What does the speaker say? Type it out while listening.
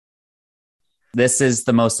This is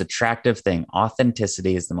the most attractive thing.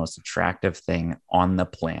 Authenticity is the most attractive thing on the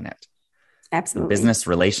planet. Absolutely. Business,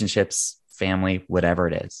 relationships, family, whatever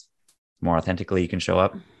it is. The more authentically you can show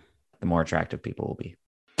up, the more attractive people will be.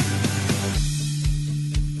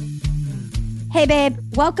 Hey, babe.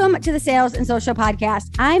 Welcome to the Sales and Social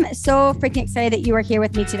Podcast. I'm so freaking excited that you are here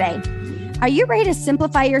with me today. Are you ready to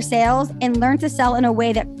simplify your sales and learn to sell in a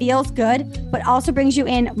way that feels good, but also brings you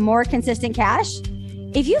in more consistent cash?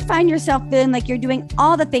 If you find yourself feeling like you're doing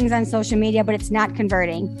all the things on social media, but it's not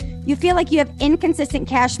converting, you feel like you have inconsistent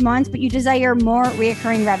cash months, but you desire more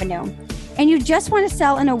recurring revenue, and you just want to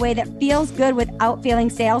sell in a way that feels good without feeling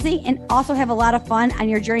salesy and also have a lot of fun on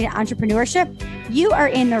your journey to entrepreneurship, you are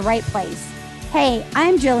in the right place. Hey,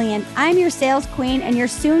 I'm Jillian. I'm your sales queen and your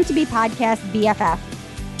soon-to-be podcast BFF.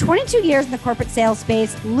 22 years in the corporate sales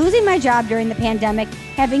space, losing my job during the pandemic,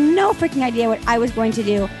 having no freaking idea what I was going to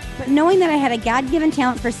do, but knowing that I had a God-given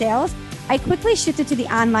talent for sales, I quickly shifted to the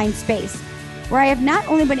online space, where I have not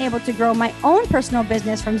only been able to grow my own personal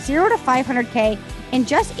business from 0 to 500K in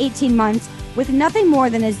just 18 months with nothing more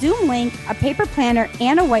than a Zoom link, a paper planner,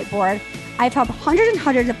 and a whiteboard. I've helped hundreds and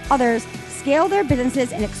hundreds of others scale their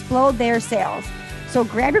businesses and explode their sales. So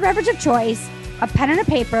grab your beverage of choice, a pen and a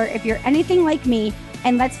paper if you're anything like me,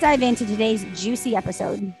 and let's dive into today's juicy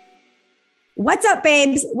episode. What's up,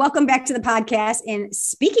 babes? Welcome back to the podcast. And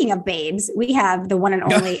speaking of babes, we have the one and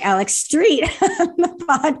only Alex Street on the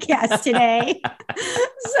podcast today.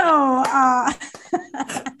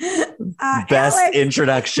 Best Alex.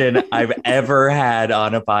 Introduction I've ever had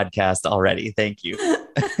on a podcast already. Thank you.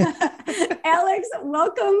 Alex,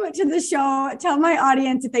 welcome to the show. Tell my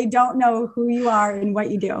audience if they don't know who you are and what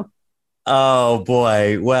you do. Oh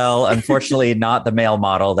boy. Well, unfortunately, not the male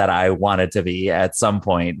model that I wanted to be at some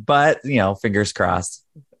point, but fingers crossed.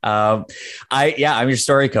 I'm your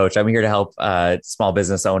story coach. I'm here to help small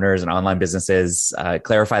business owners and online businesses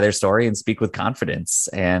clarify their story and speak with confidence.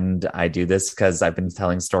 And I do this because I've been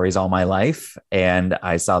telling stories all my life, and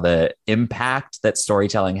I saw the impact that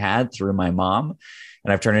storytelling had through my mom.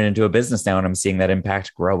 And I've turned it into a business now, and I'm seeing that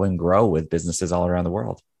impact grow and grow with businesses all around the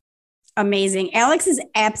world. Amazing. Alex is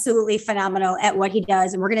absolutely phenomenal at what he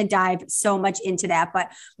does. And we're going to dive so much into that.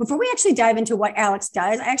 But before we actually dive into what Alex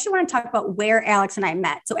does, I actually want to talk about where Alex and I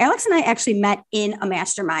met. So Alex and I actually met in a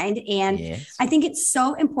mastermind. And yes. I think it's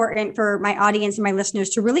so important for my audience and my listeners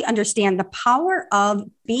to really understand the power of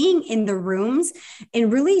being in the rooms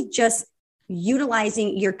and really just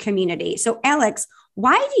utilizing your community. So Alex,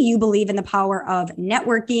 why do you believe in the power of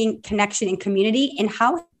networking, connection, and community? And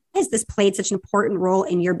how has this played such an important role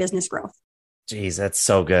in your business growth? Geez, that's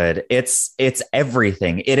so good. It's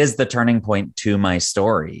everything. It is the turning point to my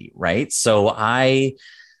story, right? So I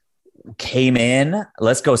came in,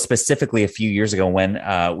 let's go specifically a few years ago when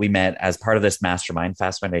we met as part of this mastermind,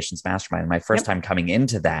 Fast Foundations Mastermind. My first time coming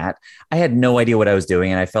into that, I had no idea what I was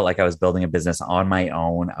doing. And I felt like I was building a business on my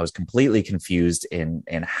own. I was completely confused in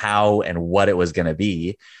how and what it was going to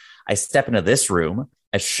be. I step into this room,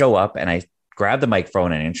 I show up, and I grab the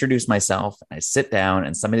microphone and introduce myself. And I sit down,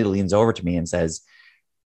 and somebody leans over to me and says,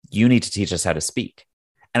 "You need to teach us how to speak."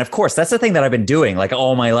 And of course, that's the thing that I've been doing like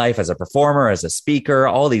all my life as a performer, as a speaker,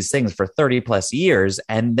 all these things for 30 plus years.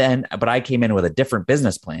 But I came in with a different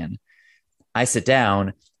business plan. I sit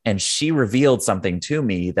down, and she revealed something to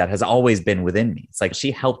me that has always been within me. It's like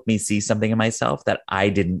she helped me see something in myself that I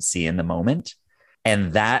didn't see in the moment.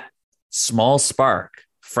 And that small spark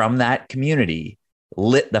from that community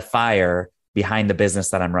lit the fire behind the business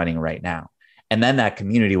that I'm running right now. And then that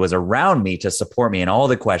community was around me to support me in all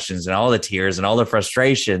the questions and all the tears and all the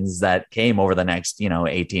frustrations that came over the next,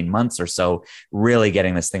 18 months or so, really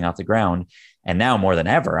getting this thing off the ground. And now more than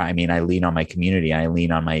ever, I lean on my community. I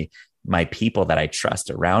lean on my people that I trust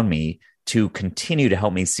around me to continue to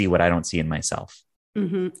help me see what I don't see in myself.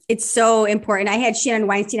 Mm-hmm. It's so important. I had Shannon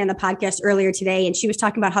Weinstein on the podcast earlier today, and she was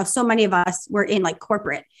talking about how so many of us were in like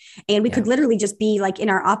corporate, and we could literally just be like in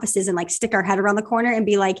our offices and like stick our head around the corner and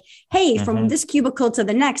be like, "Hey, from this cubicle to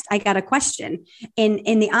the next, I got a question."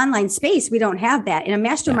 In the online space, we don't have that. And a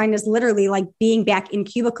mastermind is literally like being back in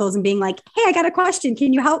cubicles and being like, "Hey, I got a question.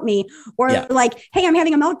 Can you help me?" Or like, "Hey, I'm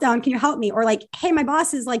having a meltdown. Can you help me?" Or like, "Hey, my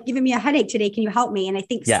boss is like giving me a headache today. Can you help me?" And I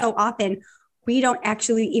think so often we don't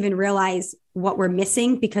actually even realize what we're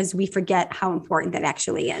missing because we forget how important that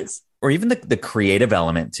actually is. Or even the creative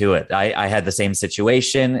element to it. I had the same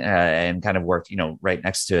situation and kind of worked, right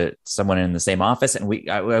next to someone in the same office. And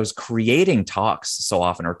I was creating talks so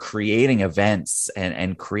often, or creating events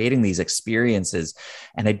and creating these experiences.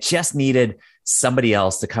 And I just needed somebody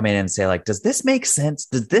else to come in and say like, does this make sense?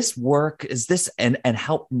 Does this work? Is this, and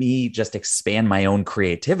help me just expand my own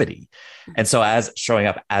creativity. And so as showing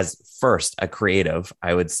up as first a creative,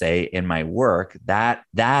 I would say in my work, that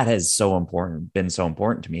has been so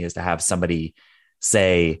important to me, is to have somebody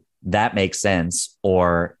say, that makes sense,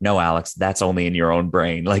 or no, Alex, that's only in your own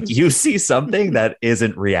brain. Like, you see something that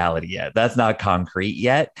isn't reality yet. That's not concrete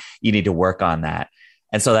yet. You need to work on that.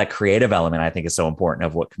 And so that creative element, I think, is so important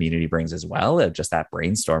of what community brings as well, of just that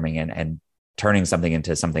brainstorming and turning something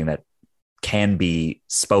into something that can be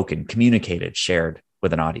spoken, communicated, shared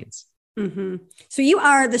with an audience. Mm-hmm. So you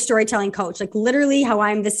are the storytelling coach, like literally how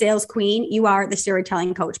I'm the sales queen. You are the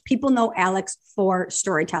storytelling coach. People know Alex for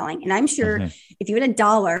storytelling. And I'm sure if you had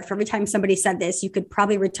 $1 for every time somebody said this, you could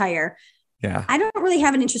probably retire. Yeah. I don't really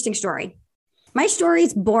have an interesting story. My story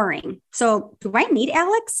is boring. So do I need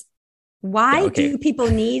Alex? Why do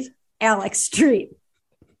people need Alex Street?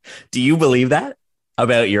 Do you believe that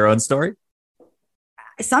about your own story?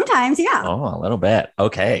 Sometimes, yeah. Oh, a little bit.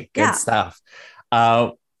 Okay. Good stuff.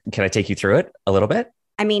 Can I take you through it a little bit?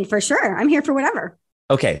 I mean, for sure. I'm here for whatever.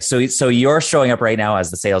 Okay. So you're showing up right now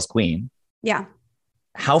as the sales queen. Yeah.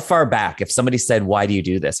 How far back, if somebody said, why do you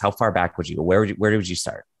do this? How far back would you go? Where would you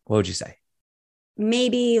start? What would you say?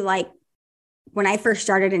 Maybe like when I first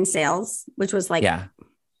started in sales, which was like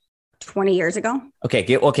 20 years ago. Okay.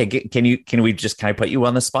 Can I put you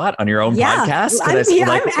on the spot on your own podcast?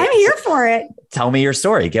 I'm here for it. Tell me your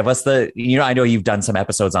story. Give us I know you've done some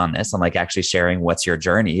episodes on this and like actually sharing what's your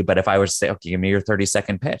journey. But if I was to say, okay, give me your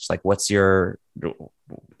 30-second pitch, like who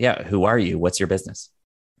are you? What's your business?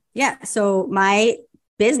 Yeah. So my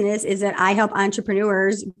business is that I help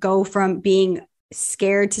entrepreneurs go from being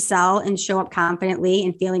scared to sell and show up confidently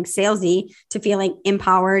and feeling salesy to feeling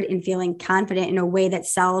empowered and feeling confident in a way that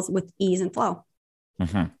sells with ease and flow.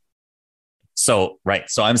 Mm-hmm. So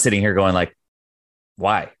I'm sitting here going like,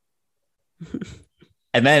 why?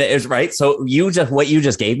 And then it was right. So what you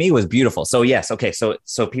just gave me was beautiful. So yes. Okay.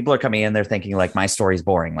 So people are coming in, they're thinking like, my story's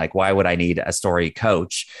boring. Like, why would I need a story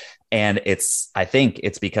coach? And I think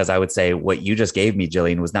it's because I would say what you just gave me,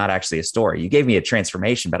 Jillian, was not actually a story. You gave me a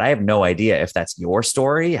transformation, but I have no idea if that's your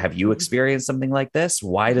story. Have you experienced something like this?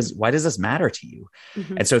 Why does this matter to you?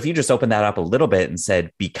 Mm-hmm. And so if you just open that up a little bit and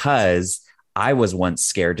said, because I was once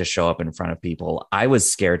scared to show up in front of people, I was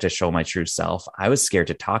scared to show my true self. I was scared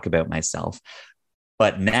to talk about myself.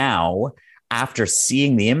 But now, after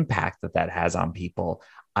seeing the impact that has on people,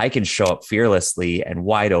 I can show up fearlessly and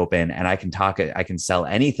wide open, and I can sell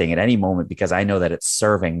anything at any moment because I know that it's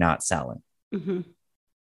serving, not selling. Mm-hmm.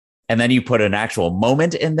 And then you put an actual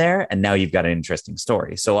moment in there, and now you've got an interesting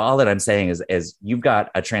story. So all that I'm saying is you've got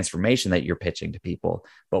a transformation that you're pitching to people.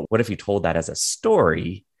 But what if you told that as a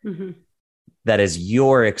story? Mm-hmm. That is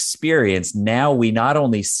your experience. Now we not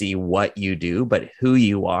only see what you do, but who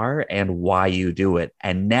you are and why you do it.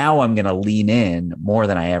 And now I'm going to lean in more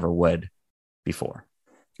than I ever would before.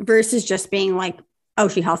 Versus just being like, oh,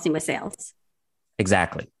 she helps me with sales.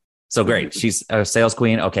 Exactly. So great. She's a sales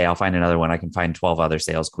queen. Okay, I'll find another one. I can find 12 other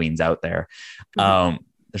sales queens out there.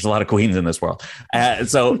 There's a lot of queens in this world.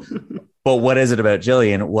 But what is it about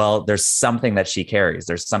Jillian? Well, there's something that she carries.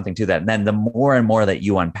 There's something to that. And then the more and more that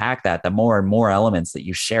you unpack that, the more and more elements that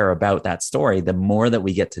you share about that story, the more that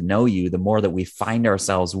we get to know you, the more that we find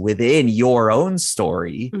ourselves within your own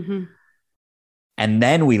story. Mm-hmm. And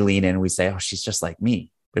then we lean in and we say, oh, she's just like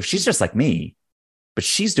me. But if she's just like me, but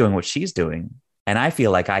she's doing what she's doing, and I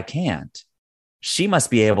feel like I can't, she must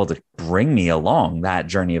be able to bring me along that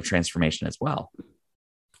journey of transformation as well.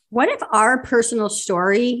 What if our personal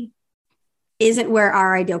story isn't where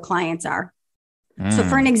our ideal clients are? So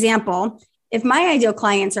for an example, if my ideal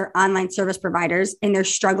clients are online service providers and they're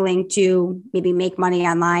struggling to maybe make money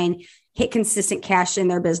online, hit consistent cash in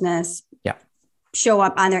their business, show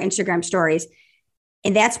up on their Instagram stories,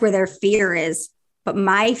 and that's where their fear is. But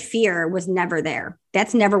my fear was never there.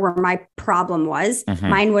 That's never where my problem was. Mm-hmm.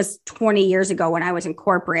 Mine was 20 years ago when I was in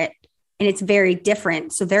corporate, and it's very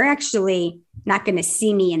different. So they're actually not going to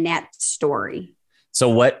see me in that story.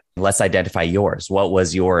 So let's identify yours. What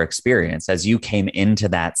was your experience as you came into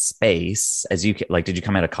that space? Did you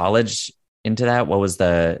come out of college into that? What was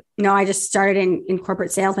No, I just started in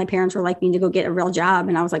corporate sales. My parents were like, need to go get a real job.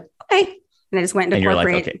 And I was like, okay. And I just went into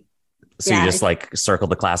corporate. Like, okay. So you just like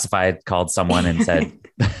circled the classified, called someone and said,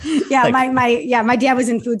 yeah, my dad was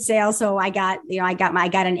in food sales. So I got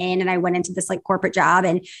an in and I went into this like corporate job,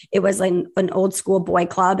 and it was like an old school boy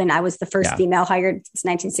club. And I was the first female hired since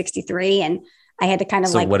 1963. And I had to kind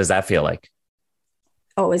of what does that feel like?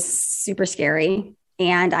 Oh, it was super scary.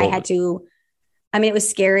 And I had to, it was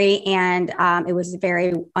scary, and it was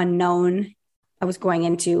very unknown. I was going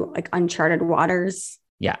into like uncharted waters.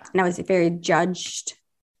 Yeah. And I was very judged.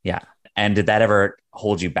 Yeah. And did that ever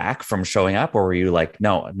hold you back from showing up, or were you like,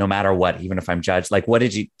 no matter what, even if I'm judged, like, what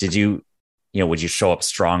did you, would you show up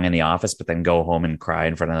strong in the office, but then go home and cry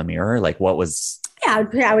in front of the mirror? Like, what was, I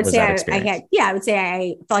would say I felt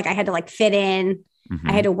like I had to like fit in. Mm-hmm.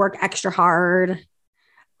 I had to work extra hard.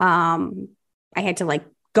 I had to like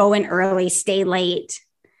go in early, stay late.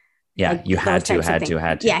 Yeah. Like, you had to.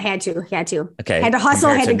 Yeah, had to. Okay. Had to hustle,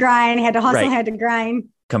 had to grind, had to grind.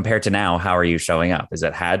 Compared to now, how are you showing up? Is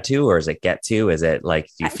it had to, or is it get to? Is it like,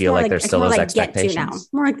 do you feel like there's still those expectations?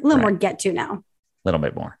 A little more get to now. A little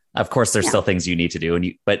bit more. Of course, there's still things you need to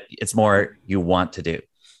do, but it's more you want to do.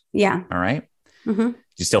 Yeah. All right. Mm-hmm. Do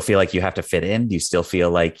you still feel like you have to fit in? Do you still feel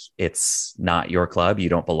like it's not your club? You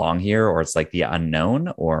don't belong here, or it's like the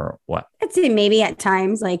unknown, or what? I'd say maybe at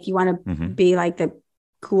times, like you want to be like the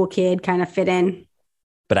cool kid, kind of fit in.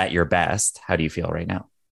 But at your best, how do you feel right now?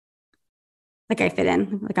 Like I fit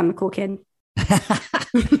in, like I'm the cool kid.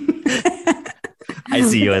 I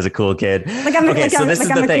see you as a cool kid. This is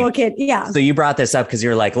the thing. Cool kid. Yeah. So you brought this up because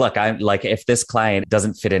you're like, look, I'm like, if this client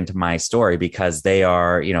doesn't fit into my story because they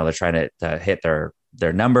are, they're trying to hit their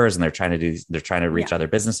numbers and they're trying to reach other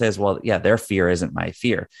businesses. Well, yeah, their fear isn't my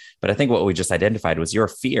fear. But I think what we just identified was your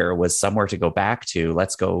fear was somewhere to go back to.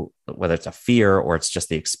 Let's go, whether it's a fear or it's just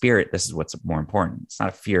the experience. This is what's more important. It's not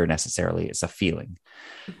a fear necessarily. It's a feeling.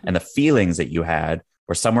 Mm-hmm. And the feelings that you had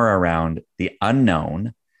were somewhere around the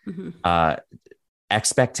unknown,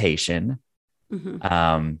 expectation,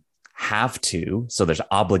 have to. So there's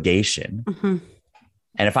obligation. Mm-hmm.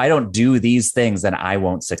 And if I don't do these things, then I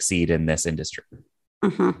won't succeed in this industry.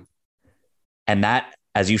 Mm-hmm. And that,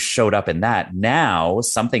 as you showed up in that, now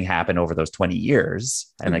something happened over those 20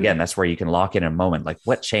 years. And again, that's where you can lock in a moment, like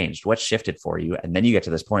what changed, what shifted for you. And then you get to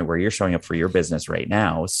this point where you're showing up for your business right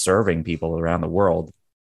now, serving people around the world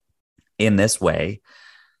in this way.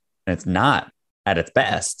 And it's not at its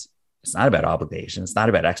best. It's not about obligation. It's not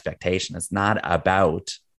about expectation. It's not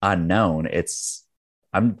about unknown. It's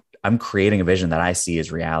I'm creating a vision that I see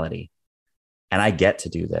as reality, and I get to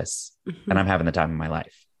do this, and I'm having the time of my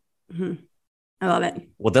life. Mm-hmm. I love it.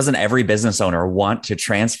 Well, doesn't every business owner want to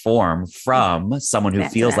transform from someone who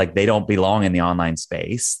feels like they don't belong in the online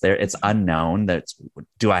space? It's unknown.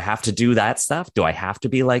 Do I have to do that stuff? Do I have to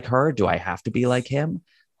be like her? Do I have to be like him?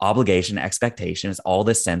 Obligation, expectation is all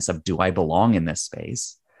this sense of, do I belong in this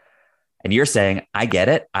space? And you're saying, I get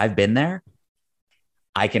it. I've been there.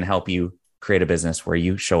 I can help you create a business where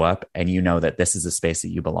you show up and you know that this is a space that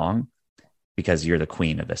you belong because you're the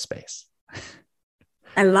queen of this space.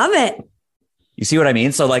 I love it. You see what I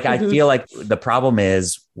mean? So like, I feel like the problem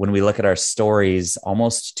is when we look at our stories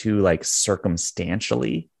almost too like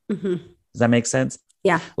circumstantially. Does that make sense?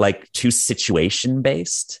 Yeah. Like too situation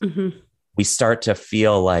based. We start to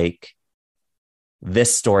feel like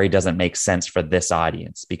this story doesn't make sense for this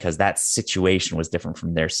audience because that situation was different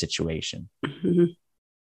from their situation.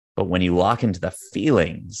 But when you lock into the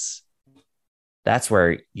feelings, that's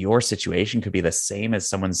where your situation could be the same as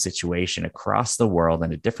someone's situation across the world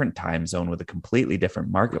in a different time zone with a completely different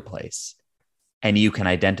marketplace. And you can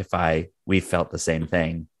identify, we felt the same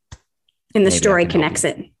thing. And the story connects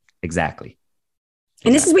it. Exactly.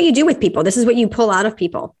 And this is what you do with people. This is what you pull out of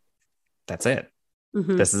people. That's it.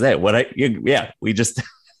 This is it.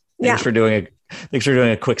 Thanks for doing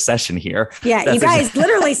a quick session here. Yeah. You guys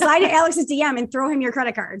literally slide in Alex's DM and throw him your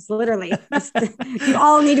credit cards. Literally. You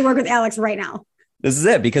all need to work with Alex right now. This is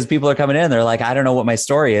it, because people are coming in. They're like, I don't know what my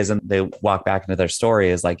story is. And they walk back into their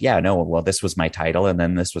story is like, yeah, no, well, this was my title. And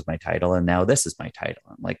then this was my title. And now this is my title.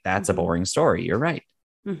 I'm like, that's a boring story. You're right.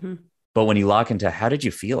 But when you lock into how did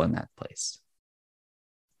you feel in that place?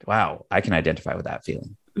 Wow. I can identify with that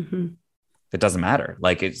feeling. It doesn't matter.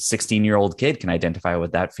 Like a 16-year-old kid can identify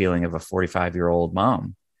with that feeling of a 45-year-old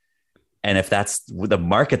mom. And if that's the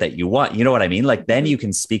market that you want, you know what I mean? Like then you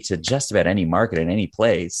can speak to just about any market in any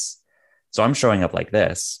place. So I'm showing up like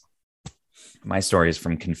this. My story is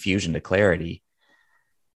from confusion to clarity.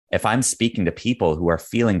 If I'm speaking to people who are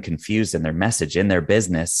feeling confused in their message, in their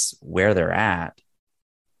business, where they're at,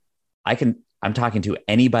 I'm talking to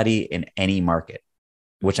anybody in any market,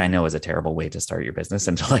 which I know is a terrible way to start your business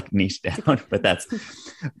and to like niche down,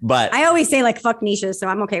 but I always say like, fuck niches. So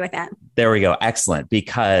I'm okay with that. There we go. Excellent.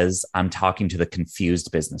 Because I'm talking to the confused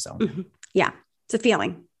business owner. Yeah. It's a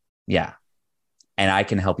feeling. Yeah. And I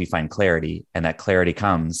can help you find clarity. And that clarity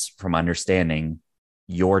comes from understanding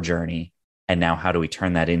your journey. And now how do we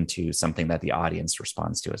turn that into something that the audience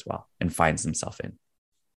responds to as well and finds themselves in?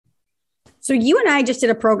 So you and I just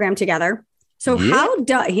did a program together. So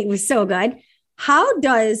it was so good. How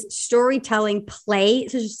does storytelling play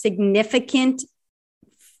such a significant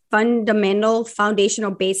fundamental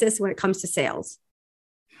foundational basis when it comes to sales?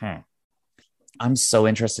 I'm so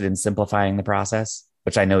interested in simplifying the process,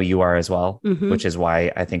 which I know you are as well, which is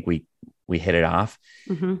why I think we hit it off.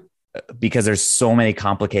 Because there's so many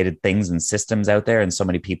complicated things and systems out there, and so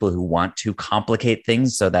many people who want to complicate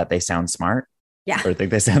things so that they sound smart or think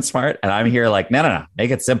they sound smart. And I'm here like, no,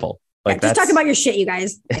 make it simple. Like, just talk about your shit, you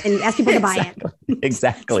guys, and ask people to buy it.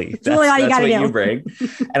 Exactly. That's really all you got to do. You bring.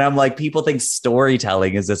 And I'm like, people think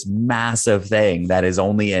storytelling is this massive thing that is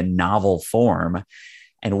only in novel form.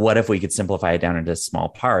 And what if we could simplify it down into small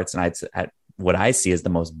parts? And what I see as the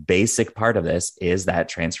most basic part of this is that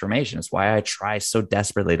transformation. It's why I try so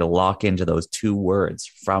desperately to lock into those two words,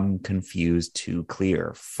 from confused to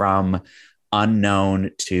clear, from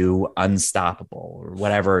unknown to unstoppable, or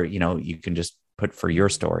whatever, you can just put for your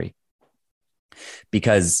story.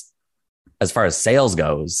 Because as far as sales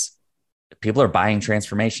goes, people are buying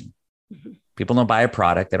transformation. People don't buy a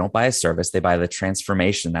product. They don't buy a service. They buy the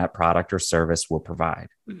transformation that product or service will provide.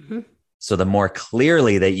 So the more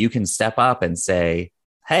clearly that you can step up and say,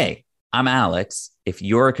 hey, I'm Alex. If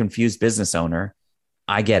you're a confused business owner,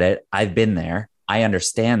 I get it. I've been there. I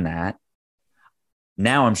understand that.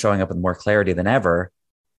 Now I'm showing up with more clarity than ever.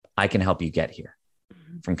 I can help you get here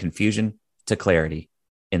from confusion to clarity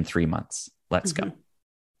in 3 months. Let's go.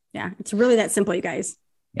 Yeah. It's really that simple, you guys.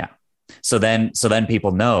 Yeah. So then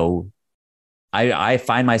people know I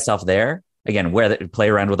find myself there again, where play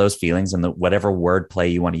around with those feelings and whatever word play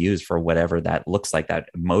you want to use for whatever that looks like, that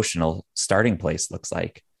emotional starting place looks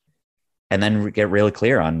like, and then get really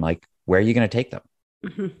clear on like, where are you going to take them?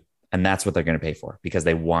 And that's what they're going to pay for, because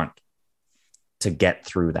they want to get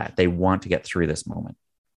through that. They want to get through this moment.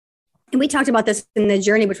 And we talked about this in the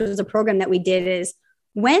journey, which was a program that we did, is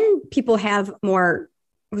when people they're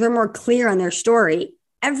more clear on their story,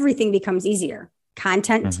 everything becomes easier.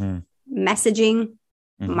 Content, messaging,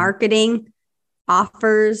 marketing,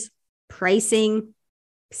 offers, pricing,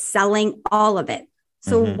 selling, all of it.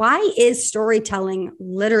 So why is storytelling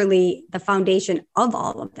literally the foundation of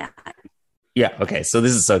all of that? Yeah. Okay. So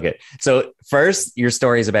this is so good. So first, your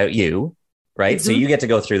story is about you, right? So you get to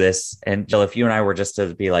go through this. And Jill, if you and I were just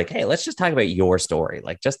to be like, hey, let's just talk about your story,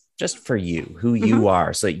 like just for you, who you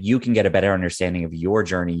are, so that you can get a better understanding of your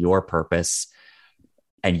journey, your purpose,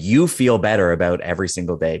 and you feel better about every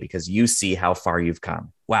single day because you see how far you've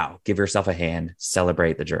come. Wow. Give yourself a hand,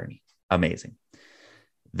 celebrate the journey. Amazing.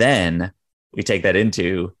 Then we take that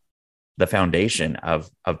into the foundation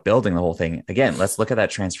of building the whole thing. Again, let's look at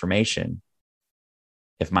that transformation.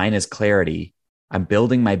 If mine is clarity, I'm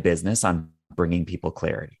building my business on bringing people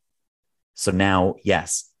clarity. So now,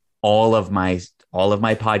 yes, all of my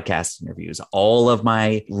podcast interviews, all of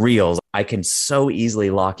my reels, I can so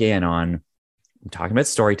easily lock in on, I'm talking about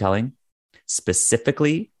storytelling.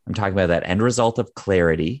 Specifically, I'm talking about that end result of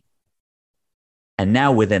clarity. And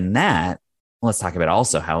now within that, let's talk about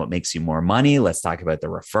also how it makes you more money. Let's talk about the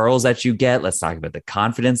referrals that you get. Let's talk about the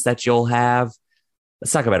confidence that you'll have.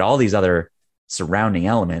 Let's talk about all these other surrounding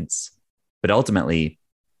elements. But ultimately,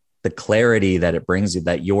 the clarity that it brings you,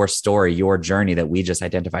 that your story, your journey that we just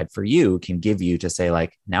identified for you can give you to say,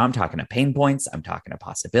 like, now I'm talking to pain points. I'm talking to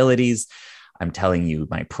possibilities. I'm telling you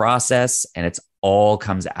my process, and it's all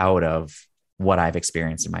comes out of what I've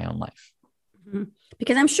experienced in my own life.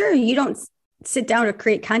 Because I'm sure you don't sit down to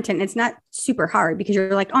create content. It's not super hard because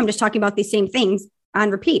you're like, oh, I'm just talking about these same things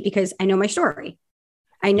on repeat because I know my story.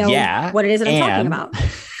 I know what it is that I'm talking about.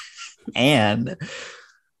 And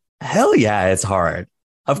hell yeah, it's hard.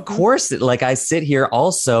 Of course, like I sit here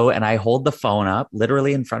also and I hold the phone up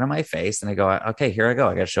literally in front of my face and I go, okay, here I go.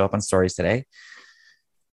 I got to show up on stories today.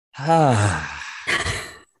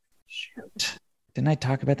 Shoot. Didn't I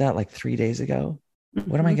talk about that like 3 days ago?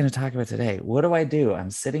 What am I going to talk about today? What do I do?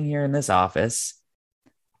 I'm sitting here in this office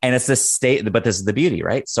and it's this state, but this is the beauty,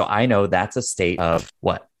 right? So I know that's a state of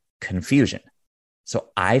what? Confusion. So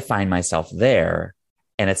I find myself there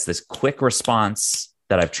and it's this quick response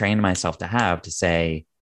that I've trained myself to have to say,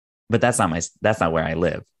 but that's not where I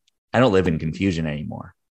live. I don't live in confusion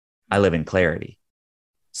anymore. I live in clarity.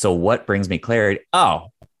 So what brings me clarity? Oh,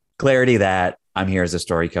 clarity that I'm here as a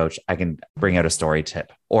story coach. I can bring out a story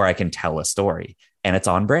tip or I can tell a story and it's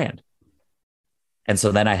on brand. And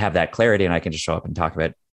so then I have that clarity and I can just show up and talk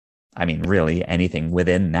about, really anything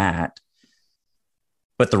within that.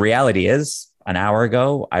 But the reality is, an hour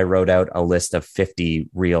ago, I wrote out a list of 50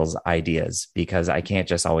 Reels ideas because I can't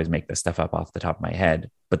just always make this stuff up off the top of my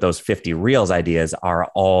head. But those 50 Reels ideas are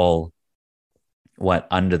all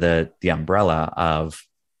under the umbrella of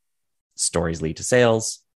stories lead to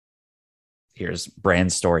sales. Here's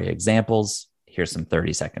brand story examples. Here's some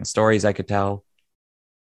 30-second stories I could tell.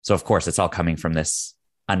 So of course, it's all coming from this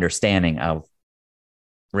understanding of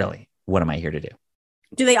really, what am I here to do?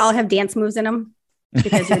 Do they all have dance moves in them?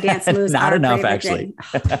 Because your dance moves not are enough, actually.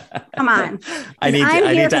 Come on. I need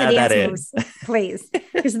to add that in. Moves, please.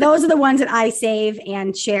 Because those are the ones that I save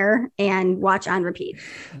and share and watch on repeat.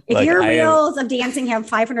 If your reels of dancing have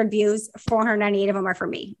 500 views, 498 of them are for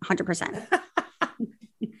me, 100%.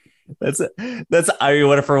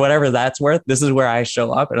 For whatever that's worth, this is where I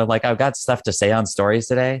show up and I'm like, I've got stuff to say on stories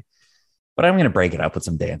today, but I'm going to break it up with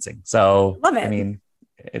some dancing. So, love it. I mean,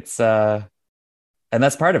 it's, and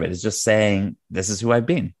that's part of it, is just saying, this is who I've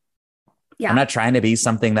been. Yeah. I'm not trying to be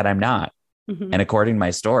something that I'm not. Mm-hmm. And according to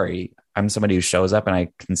my story, I'm somebody who shows up and I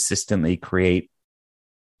consistently create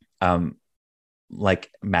like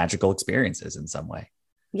magical experiences in some way.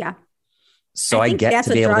 Yeah. So I get that's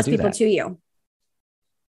to be what able draws to do people that. to you.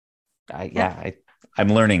 I'm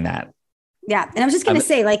learning that. Yeah. And I was just going to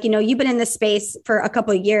say, like, you've been in this space for a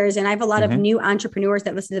couple of years, and I have a lot of new entrepreneurs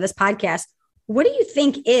that listen to this podcast. What do you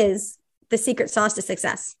think is the secret sauce to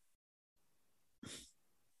success?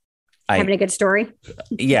 Having a good story.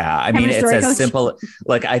 Yeah. I mean, it's as simple.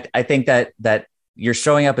 Like, I think that you're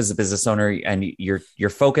showing up as a business owner and you're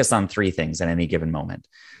focused on three things at any given moment.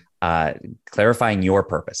 Clarifying your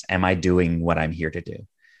purpose. Am I doing what I'm here to do?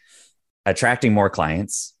 Attracting more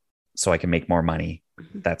clients so I can make more money.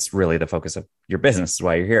 That's really the focus of your business, is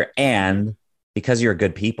why you're here. And because you're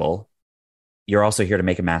good people, you're also here to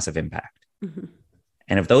make a massive impact. Mm-hmm.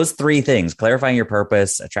 And if those three things, clarifying your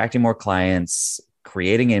purpose, attracting more clients,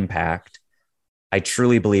 creating impact, I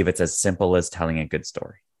truly believe it's as simple as telling a good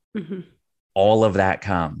story. Mm-hmm. All of that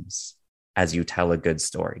comes as you tell a good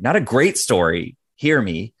story, not a great story. Hear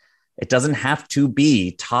me. It doesn't have to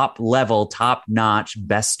be top level, top notch,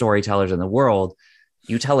 best storytellers in the world.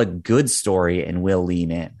 You tell a good story and we'll lean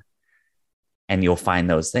in and you'll find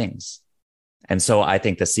those things. And so I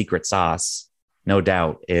think the secret sauce, no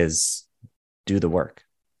doubt, is do the work.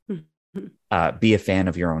 Mm-hmm. Be a fan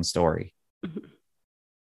of your own story. Mm-hmm.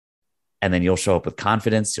 And then you'll show up with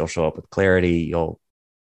confidence. You'll show up with clarity.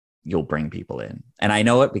 You'll bring people in. And I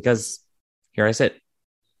know it because here I sit.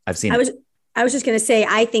 I've seen it. I was just going to say,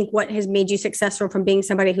 I think what has made you successful, from being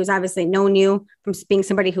somebody who's obviously known you, from being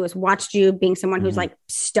somebody who has watched you, being someone who's like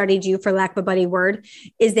studied you, for lack of a better word,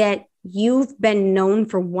 is that you've been known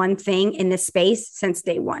for one thing in this space since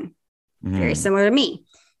day one. Very similar to me.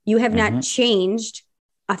 You have not changed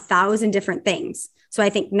 1,000 different things. So I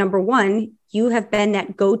think, number one, you have been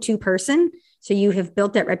that go-to person. So you have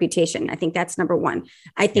built that reputation. I think that's number one.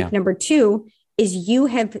 I think number two is you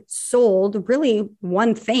have sold really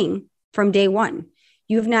one thing from day one.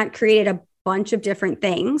 You have not created a bunch of different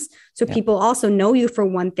things. So people also know you for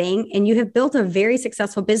one thing, and you have built a very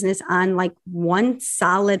successful business on like one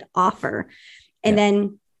solid offer. And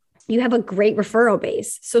then you have a great referral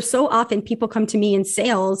base. So often people come to me in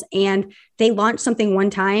sales and they launch something one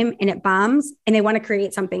time and it bombs and they want to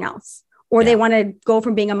create something else, or they want to go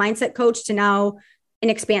from being a mindset coach to now an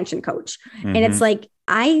expansion coach. Mm-hmm. And it's like,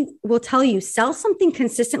 I will tell you, sell something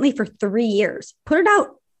consistently for 3 years, put it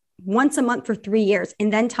out once a month for 3 years,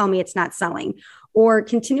 and then tell me it's not selling, or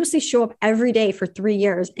continuously show up every day for 3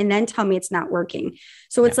 years and then tell me it's not working.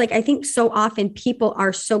 So it's like, I think so often people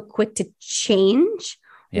are so quick to change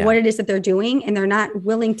what it is that they're doing, and they're not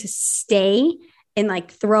willing to stay and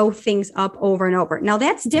like throw things up over and over. Now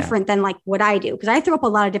that's different than like what I do, because I throw up a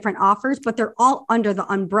lot of different offers, but they're all under the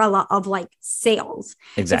umbrella of like sales.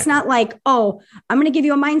 Exactly. It's not like, oh, I'm going to give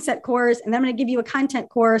you a mindset course, and then I'm going to give you a content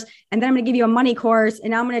course, and then I'm going to give you a money course,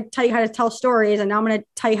 and now I'm going to tell you how to tell stories, and now I'm going to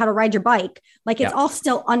tell you how to ride your bike. Like it's all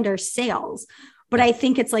still under sales. But I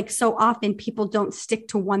think it's like, so often people don't stick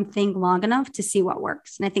to one thing long enough to see what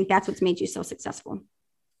works. And I think that's what's made you so successful.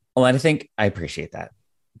 Well, I think I appreciate that.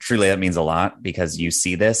 Truly, that means a lot, because you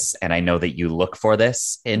see this, and I know that you look for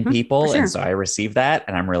this in people. Sure. And so I receive that,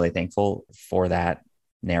 and I'm really thankful for that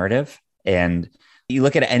narrative. And you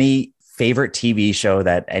look at any favorite TV show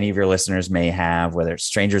that any of your listeners may have, whether it's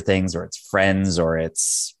Stranger Things or it's Friends or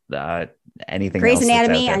it's anything Grey's else.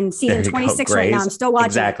 Anatomy on season 26 right now. I'm still watching.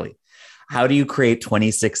 Exactly. How do you create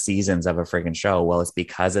 26 seasons of a friggin' show? Well, it's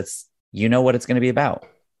because you know what it's going to be about.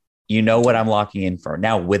 You know what I'm locking in for.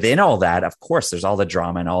 Now, within all that, of course, there's all the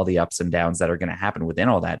drama and all the ups and downs that are going to happen within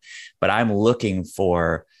all that. But I'm looking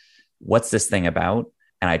for, what's this thing about?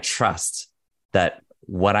 And I trust that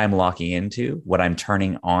what I'm locking into, what I'm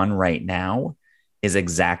turning on right now, is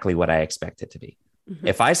exactly what I expect it to be. Mm-hmm.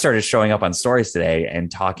 If I started showing up on stories today and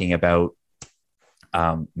talking about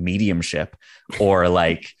mediumship or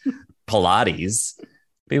like Pilates,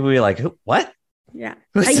 people would be like, what? Yeah.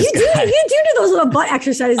 You do those little butt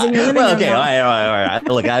exercises in your living room. Okay. All right.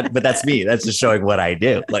 Look, but that's me. That's just showing what I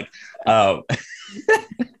do. Like,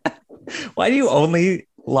 Why do you only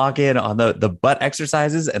lock in on the butt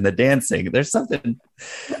exercises and the dancing? There's something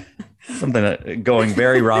going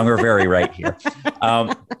very wrong or very right here.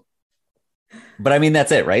 But I mean,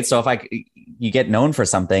 that's it, right? So if you get known for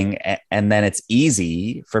something and then it's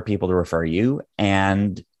easy for people to refer you,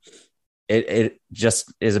 and it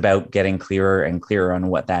just is about getting clearer and clearer on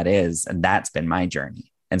what that is. And that's been my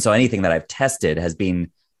journey. And so anything that I've tested has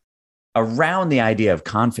been around the idea of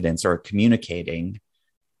confidence or communicating.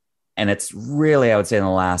 And it's really, I would say in the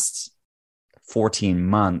last 14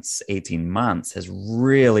 months, 18 months has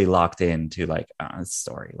really locked into like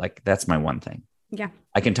story. Like that's my one thing. Yeah.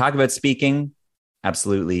 I can talk about speaking.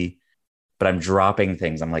 Absolutely. But I'm dropping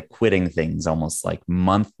things. I'm like quitting things almost like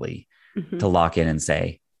monthly to lock in and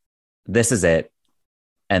say, this is it.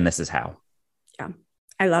 And this is how. Yeah.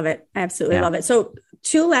 I love it. I absolutely love it. So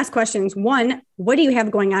 2 last questions. 1, what do you have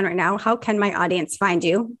going on right now? How can my audience find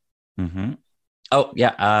you? Oh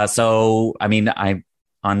yeah. So, I mean, I'm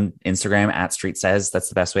on Instagram at Street Says. That's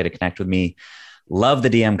the best way to connect with me. Love the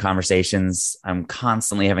DM conversations. I'm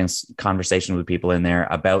constantly having conversations with people in there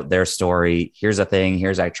about their story. Here's a thing.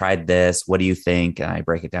 I tried this. What do you think? And I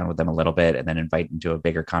break it down with them a little bit and then invite into a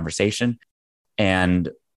bigger conversation. And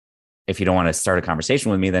if you don't want to start a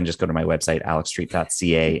conversation with me, then just go to my website,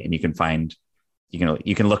 alexstreet.ca, and you can find,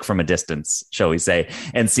 you can look from a distance, shall we say,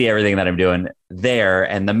 and see everything that I'm doing there.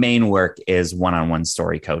 And the main work is one-on-one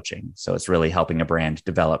story coaching. So it's really helping a brand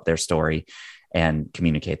develop their story and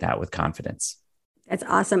communicate that with confidence. That's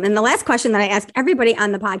awesome. And the last question that I ask everybody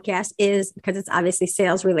on the podcast is, because it's obviously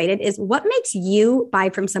sales related, is what makes you buy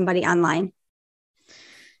from somebody online?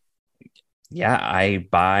 Yeah, I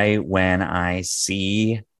buy when I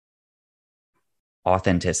see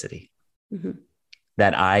authenticity,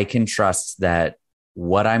 that I can trust that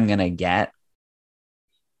what I'm going to get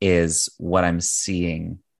is what I'm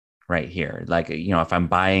seeing right here. Like, if I'm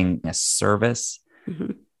buying a service,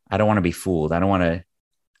 I don't want to be fooled. I don't want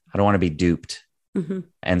to be duped.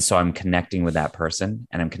 And so I'm connecting with that person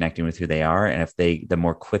and I'm connecting with who they are. And if the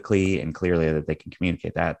more quickly and clearly that they can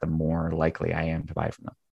communicate that, the more likely I am to buy from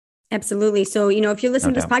them. Absolutely. So, if you're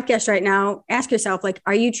listening to this podcast right now, ask yourself, like,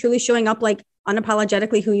 are you truly showing up like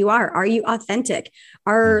unapologetically who you are? Are you authentic?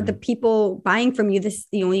 Are the people buying from you this,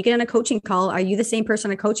 when you get on a coaching call, are you the same person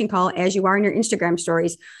on a coaching call as you are in your Instagram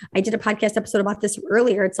stories? I did a podcast episode about this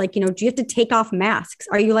earlier. It's like, do you have to take off masks?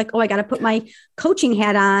 Are you like, oh, I got to put my coaching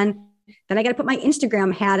hat on, then I got to put my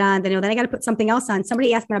Instagram hat on, then I got to put something else on.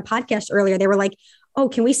 Somebody asked me on a podcast earlier, they were like, oh,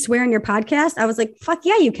 can we swear in your podcast? I was like, fuck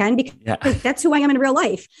yeah, you can, because that's who I am in real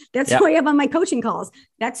life. That's who I am on my coaching calls.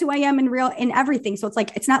 That's who I am in everything. So it's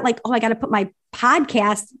like, it's not like, oh, I got to put my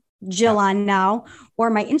podcast Jill on now, or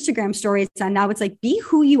my Instagram stories on now. It's like, be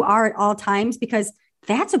who you are at all times, because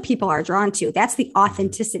that's what people are drawn to. That's the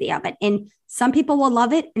authenticity of it. And some people will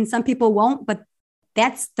love it and some people won't, but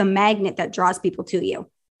that's the magnet that draws people to you.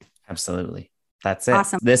 Absolutely. That's it.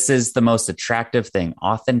 Awesome. This is the most attractive thing.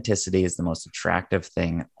 Authenticity is the most attractive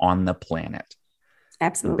thing on the planet.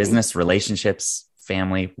 Absolutely. Business, relationships,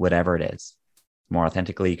 family, whatever it is. The more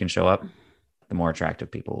authentically you can show up, the more attractive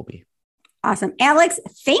people will be. Awesome. Alex,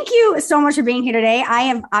 thank you so much for being here today. I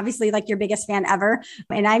am obviously like your biggest fan ever.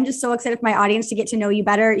 And I'm just so excited for my audience to get to know you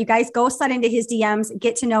better. You guys go slide into his DMs,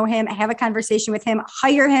 get to know him, have a conversation with him,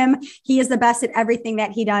 hire him. He is the best at everything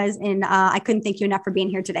that he does. And I couldn't thank you enough for being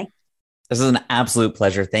here today. This is an absolute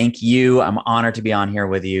pleasure. Thank you. I'm honored to be on here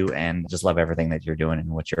with you and just love everything that you're doing and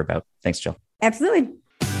what you're about. Thanks, Jill. Absolutely.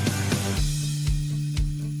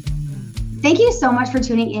 Thank you so much for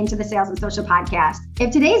tuning in to the Sales and Social Podcast.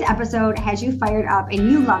 If today's episode has you fired up and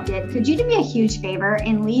you loved it, could you do me a huge favor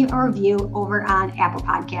and leave a review over on Apple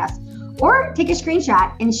Podcasts? Or take a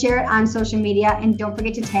screenshot and share it on social media, and don't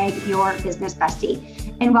forget to tag your business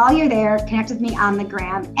bestie. And while you're there, connect with me on the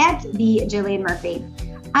gram at the Jillian Murphy.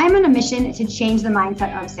 I'm on a mission to change the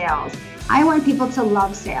mindset of sales. I want people to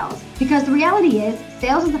love sales, because the reality is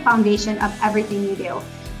sales is the foundation of everything you do.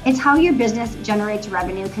 It's how your business generates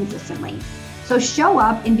revenue consistently. So show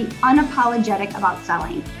up and be unapologetic about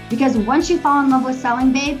selling, because once you fall in love with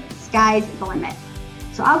selling, babe, sky's the limit.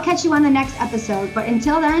 So I'll catch you on the next episode. But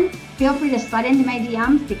until then, feel free to slide into my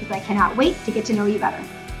DMs, because I cannot wait to get to know you better.